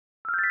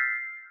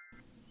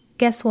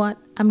Guess what?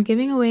 I'm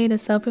giving away the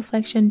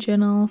Self-Reflection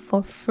Journal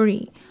for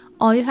free.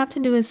 All you have to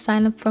do is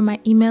sign up for my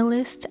email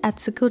list at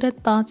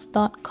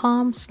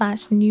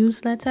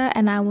secludedthoughts.com/newsletter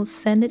and I will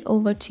send it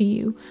over to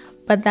you.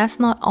 But that's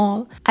not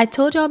all. I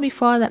told y'all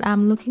before that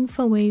I'm looking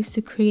for ways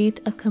to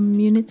create a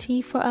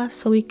community for us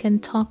so we can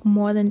talk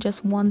more than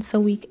just once a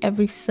week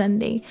every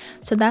Sunday.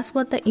 So that's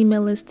what the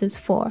email list is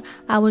for.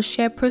 I will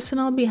share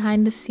personal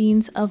behind the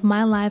scenes of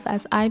my life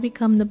as I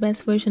become the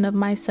best version of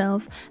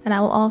myself, and I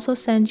will also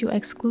send you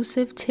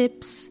exclusive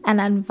tips and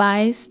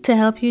advice to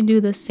help you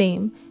do the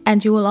same.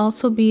 And you will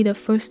also be the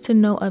first to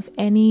know of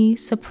any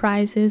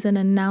surprises and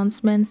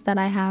announcements that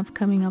I have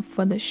coming up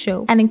for the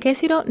show. And in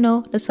case you don't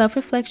know, the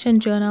Self-Reflection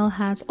Journal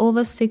has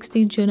over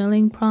 60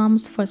 journaling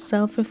prompts for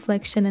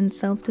self-reflection and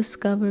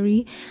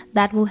self-discovery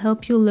that will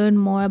help you learn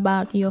more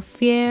about your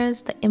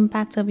fears, the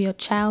impact of your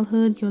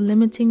childhood, your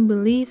limiting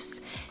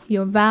beliefs,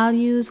 your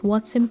values,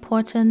 what's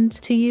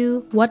important to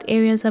you, what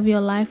areas of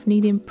your life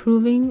need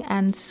improving,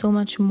 and so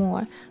much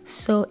more.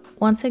 So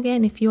once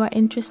again, if you are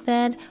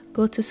interested,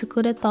 go to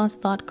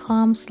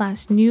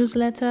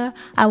secludedthoughts.com/newsletter.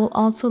 I will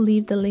also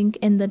leave the link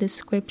in the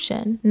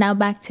description. Now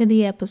back to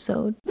the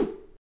episode.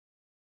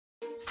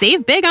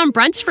 Save big on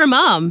brunch for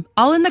mom,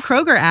 all in the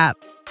Kroger app.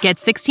 Get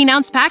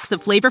 16-ounce packs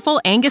of flavorful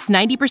Angus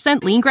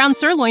 90% lean ground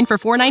sirloin for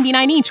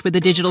 $4.99 each with a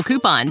digital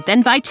coupon.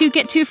 Then buy 2,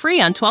 get 2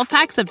 free on 12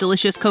 packs of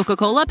delicious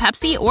Coca-Cola,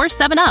 Pepsi, or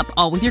 7-Up,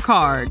 all with your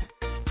card.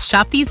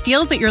 Shop these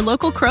deals at your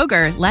local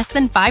Kroger, less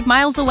than 5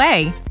 miles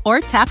away.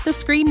 Or tap the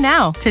screen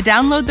now to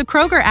download the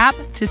Kroger app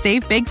to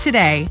save big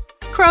today.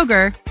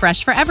 Kroger,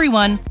 fresh for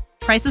everyone.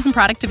 Prices and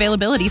product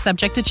availability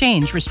subject to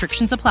change.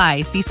 Restrictions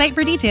apply. See site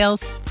for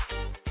details.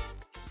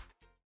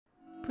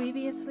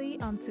 Previously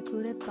on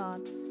Secluded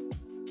Thoughts.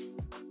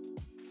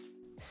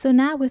 So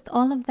now with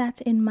all of that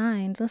in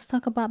mind, let's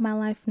talk about my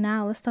life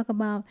now. Let's talk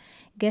about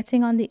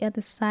getting on the other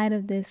side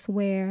of this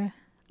where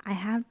I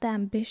have the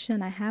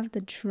ambition, I have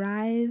the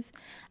drive.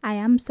 I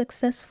am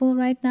successful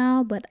right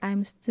now, but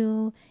I'm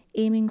still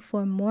aiming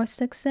for more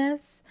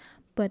success.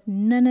 But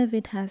none of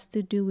it has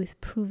to do with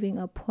proving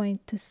a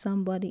point to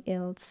somebody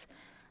else.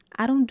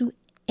 I don't do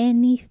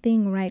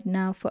anything right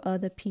now for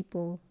other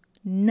people.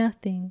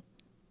 Nothing.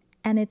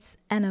 And it's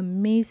an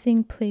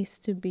amazing place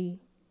to be.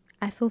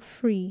 I feel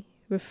free,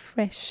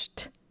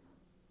 refreshed,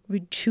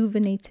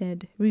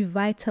 rejuvenated,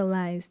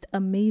 revitalized,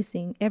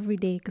 amazing every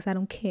day because I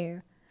don't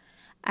care.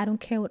 I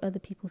don't care what other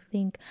people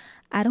think.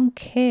 I don't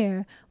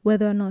care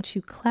whether or not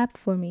you clap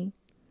for me.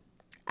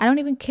 I don't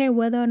even care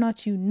whether or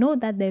not you know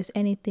that there's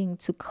anything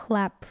to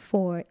clap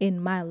for in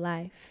my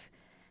life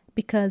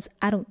because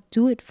I don't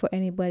do it for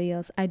anybody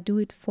else. I do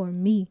it for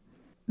me.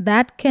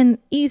 That can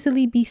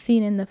easily be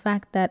seen in the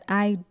fact that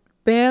I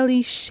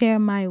barely share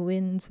my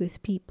wins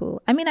with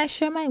people. I mean, I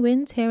share my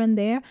wins here and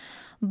there,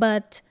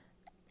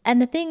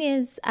 and the thing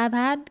is, I've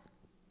had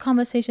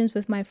conversations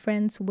with my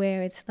friends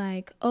where it's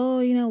like, oh,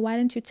 why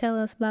didn't you tell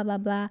us, blah, blah,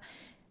 blah.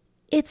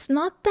 It's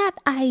not that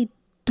I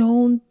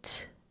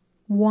don't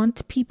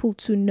want people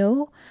to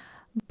know,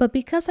 but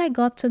because I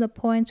got to the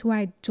point where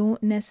I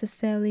don't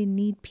necessarily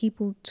need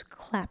people to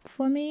clap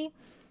for me,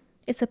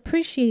 it's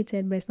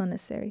appreciated, but it's not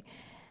necessary.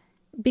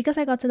 Because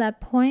I got to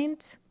that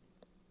point,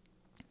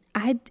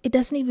 it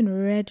doesn't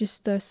even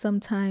register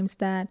sometimes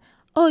that,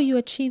 oh, you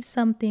achieved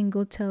something,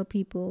 go tell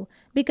people.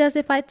 Because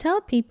if I tell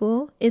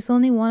people, it's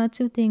only one or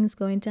two things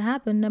going to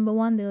happen. Number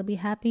one, they'll be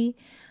happy,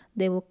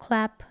 they will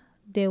clap,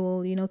 they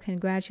will,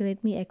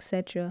 congratulate me,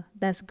 etc.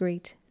 That's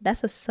great.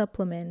 That's a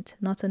supplement,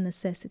 not a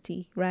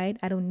necessity, right?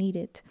 I don't need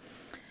it.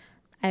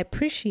 I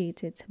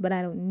appreciate it, but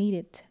I don't need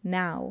it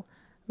now,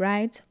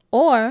 right?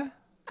 Or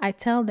I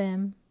tell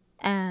them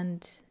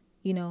and,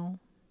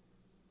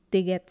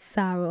 they get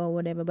sour or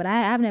whatever. But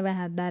I've never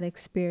had that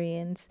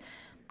experience,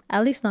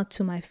 at least not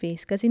to my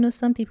face. Because,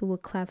 some people will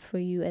clap for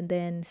you and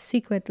then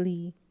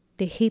secretly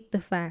they hate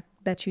the fact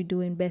that you're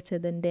doing better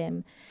than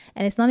them.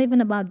 And it's not even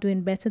about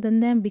doing better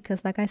than them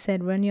because, like I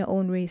said, run your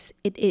own race.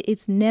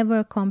 It's never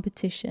a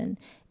competition.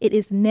 It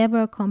is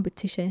never a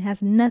competition. It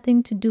has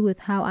nothing to do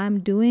with how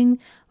I'm doing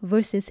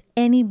versus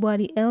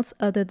anybody else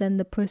other than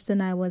the person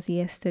I was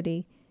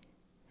yesterday.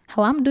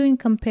 How I'm doing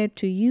compared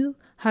to you,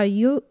 how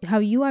you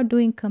are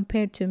doing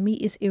compared to me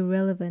is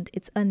irrelevant.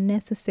 It's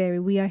unnecessary.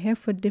 We are here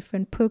for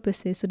different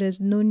purposes, so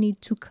there's no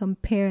need to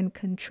compare and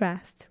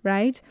contrast,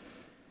 right?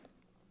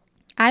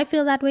 I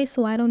feel that way,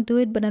 so I don't do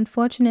it, but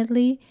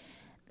unfortunately,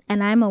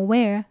 and I'm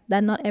aware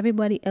that not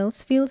everybody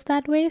else feels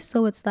that way,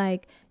 so it's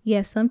like,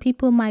 yes, some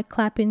people might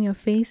clap in your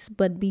face,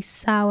 but be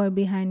sour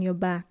behind your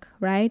back,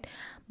 right?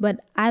 But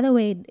either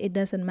way, it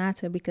doesn't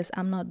matter because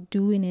I'm not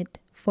doing it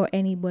for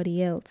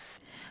anybody else.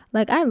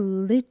 Like, I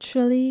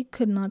literally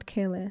could not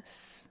care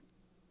less.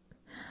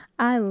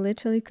 And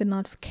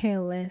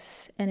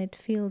it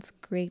feels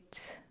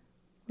great.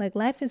 Like,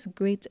 life is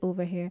great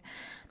over here.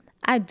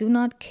 I do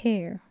not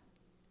care.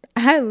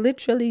 I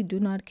literally do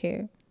not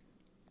care.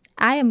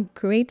 I am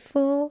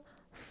grateful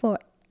for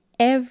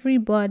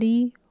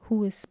everybody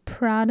who is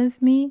proud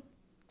of me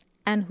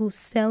and who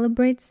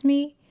celebrates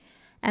me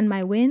and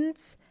my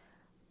wins.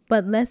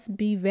 But let's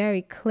be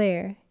very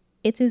clear.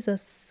 It is a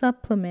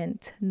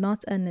supplement,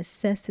 not a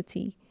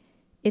necessity.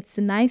 It's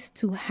nice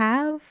to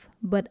have,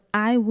 but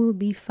I will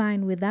be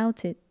fine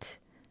without it.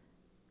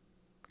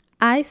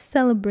 I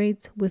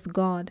celebrate with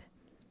God.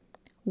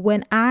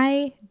 When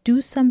I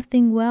do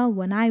something well,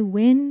 when I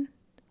win,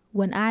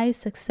 when I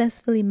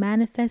successfully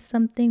manifest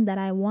something that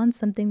I want,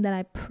 something that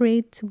I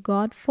prayed to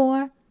God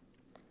for,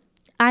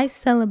 I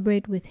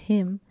celebrate with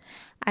Him.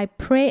 I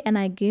pray and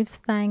I give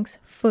thanks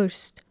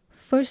first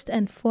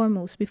and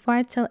foremost. Before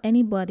I tell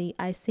anybody,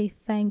 I say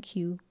thank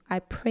you. I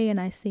pray and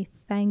I say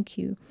thank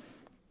you.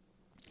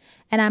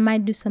 And I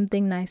might do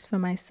something nice for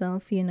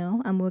myself,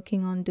 I'm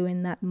working on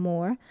doing that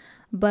more.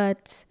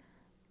 But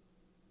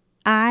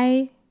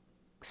I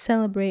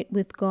celebrate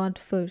with God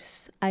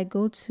first. I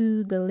go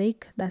to the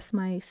lake. That's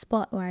my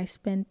spot where I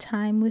spend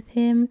time with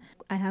Him.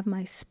 I have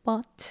my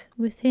spot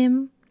with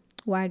Him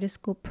where I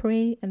just go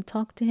pray and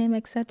talk to Him,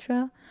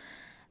 etc.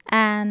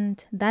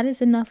 And that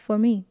is enough for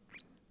me.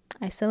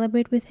 I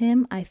celebrate with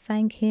Him. I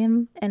thank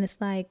Him. And it's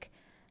like,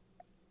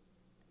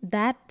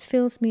 that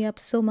fills me up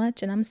so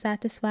much, and I'm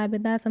satisfied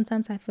with that.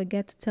 Sometimes I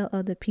forget to tell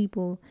other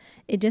people.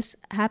 It just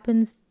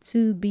happens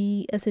to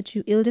be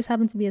it'll just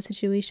happen to be a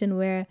situation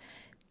where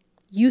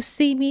you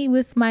see me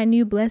with my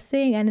new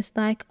blessing, and it's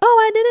like, oh,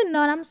 I didn't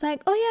know. And I'm just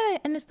like, oh yeah.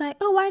 And it's like,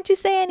 oh, why didn't you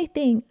say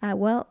anything? I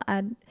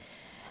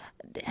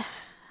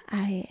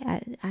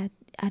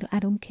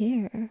don't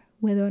care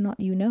whether or not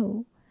you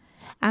know.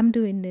 I'm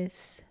doing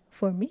this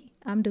for me.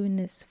 I'm doing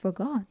this for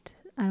God.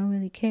 I don't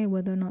really care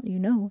whether or not you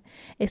know.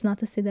 It's not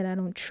to say that I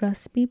don't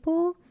trust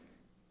people.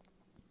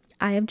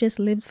 I have just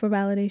lived for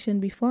validation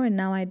before, and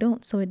now I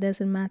don't. So it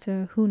doesn't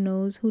matter who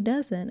knows, who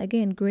doesn't.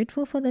 Again,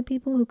 grateful for the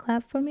people who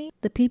clap for me.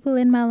 The people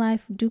in my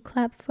life do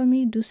clap for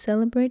me, do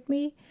celebrate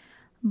me.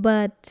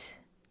 But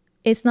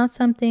it's not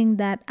something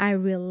that I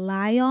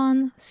rely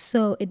on.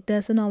 So it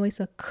doesn't always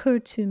occur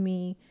to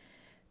me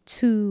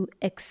to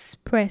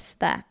express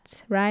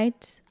that,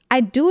 right? I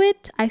do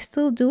it, I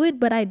still do it,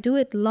 but I do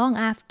it long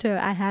after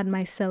I had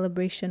my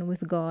celebration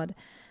with God,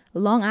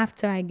 long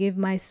after I give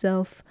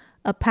myself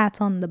a pat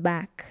on the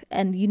back.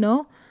 And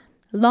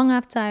long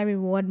after I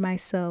reward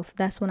myself,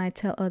 that's when I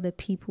tell other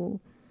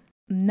people.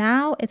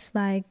 Now it's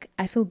like,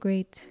 I feel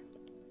great.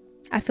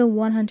 I feel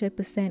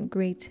 100%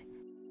 great.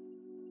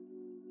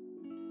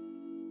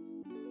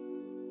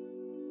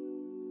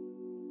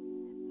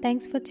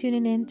 Thanks for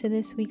tuning in to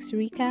this week's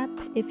recap.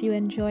 If you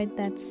enjoyed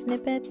that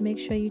snippet, make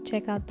sure you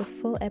check out the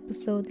full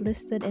episode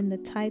listed in the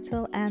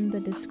title and the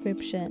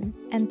description.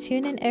 And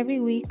tune in every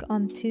week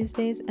on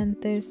Tuesdays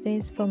and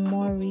Thursdays for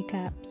more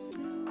recaps.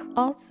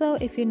 Also,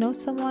 if you know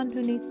someone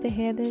who needs to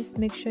hear this,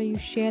 make sure you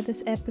share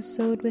this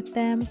episode with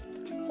them.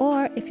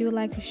 Or if you would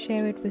like to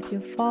share it with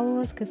your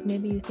followers, because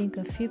maybe you think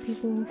a few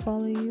people who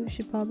follow you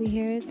should probably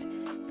hear it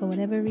for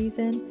whatever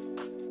reason,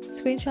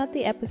 screenshot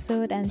the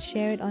episode and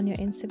share it on your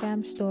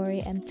Instagram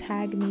story and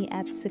tag me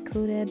at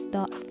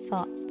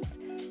secluded.thoughts.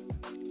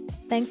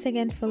 Thanks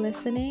again for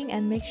listening,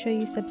 and make sure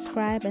you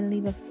subscribe and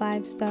leave a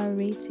 5-star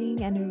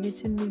rating and a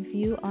written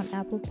review on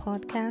Apple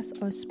Podcasts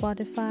or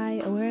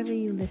Spotify or wherever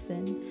you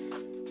listen.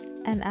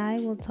 And I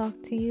will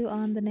talk to you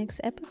on the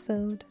next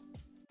episode.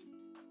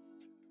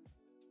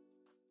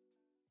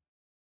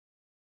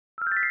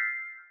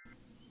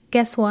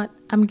 Guess what?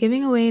 I'm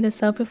giving away the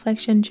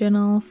Self-Reflection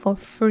Journal for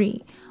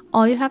free.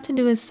 All you have to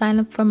do is sign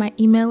up for my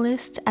email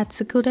list at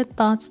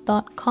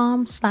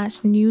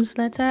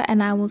secludedthoughts.com/newsletter,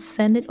 and I will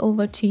send it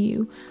over to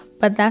you.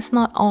 But that's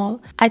not all.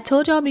 I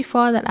told y'all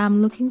before that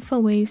I'm looking for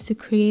ways to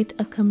create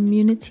a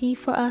community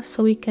for us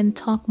so we can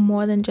talk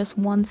more than just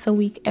once a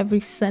week every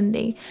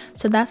Sunday.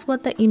 So that's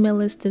what the email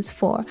list is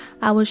for.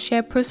 I will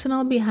share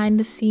personal behind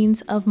the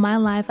scenes of my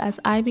life as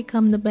I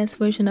become the best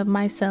version of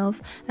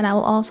myself, and I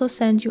will also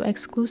send you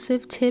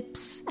exclusive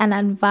tips and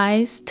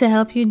advice to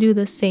help you do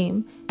the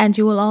same. And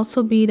you will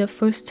also be the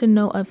first to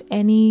know of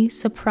any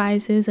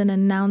surprises and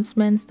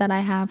announcements that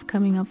I have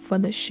coming up for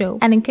the show.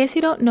 And in case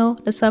you don't know,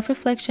 the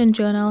Self-Reflection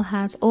Journal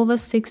has over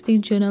 60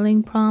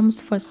 journaling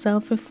prompts for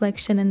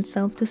self-reflection and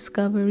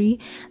self-discovery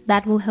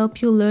that will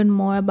help you learn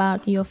more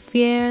about your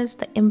fears,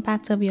 the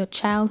impact of your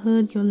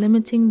childhood, your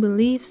limiting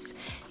beliefs,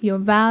 your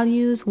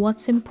values,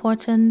 what's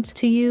important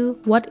to you,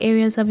 what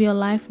areas of your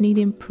life need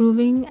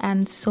improving,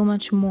 and so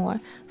much more.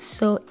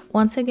 So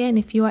once again,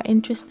 if you are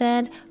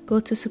interested, go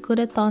to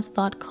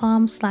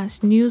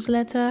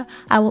secludedthoughts.com/newsletter.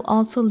 I will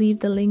also leave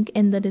the link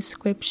in the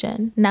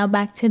description. Now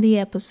back to the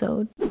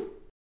episode.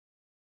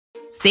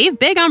 Save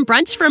big on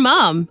brunch for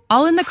mom,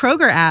 all in the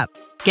Kroger app.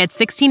 Get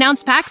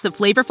 16-ounce packs of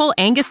flavorful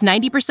Angus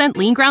 90%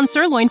 lean ground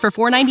sirloin for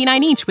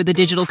 $4.99 each with a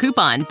digital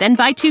coupon. Then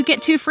buy 2,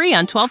 get 2 free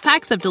on 12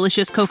 packs of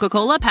delicious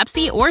Coca-Cola,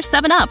 Pepsi, or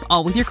 7-Up,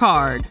 all with your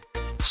card.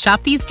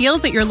 Shop these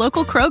deals at your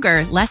local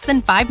Kroger, less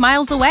than 5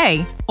 miles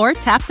away. Or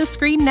tap the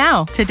screen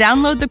now to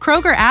download the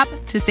Kroger app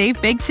to save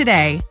big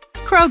today.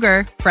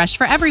 Kroger, fresh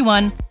for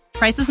everyone.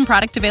 Prices and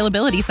product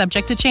availability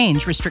subject to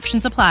change.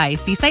 Restrictions apply.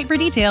 See site for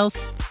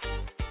details.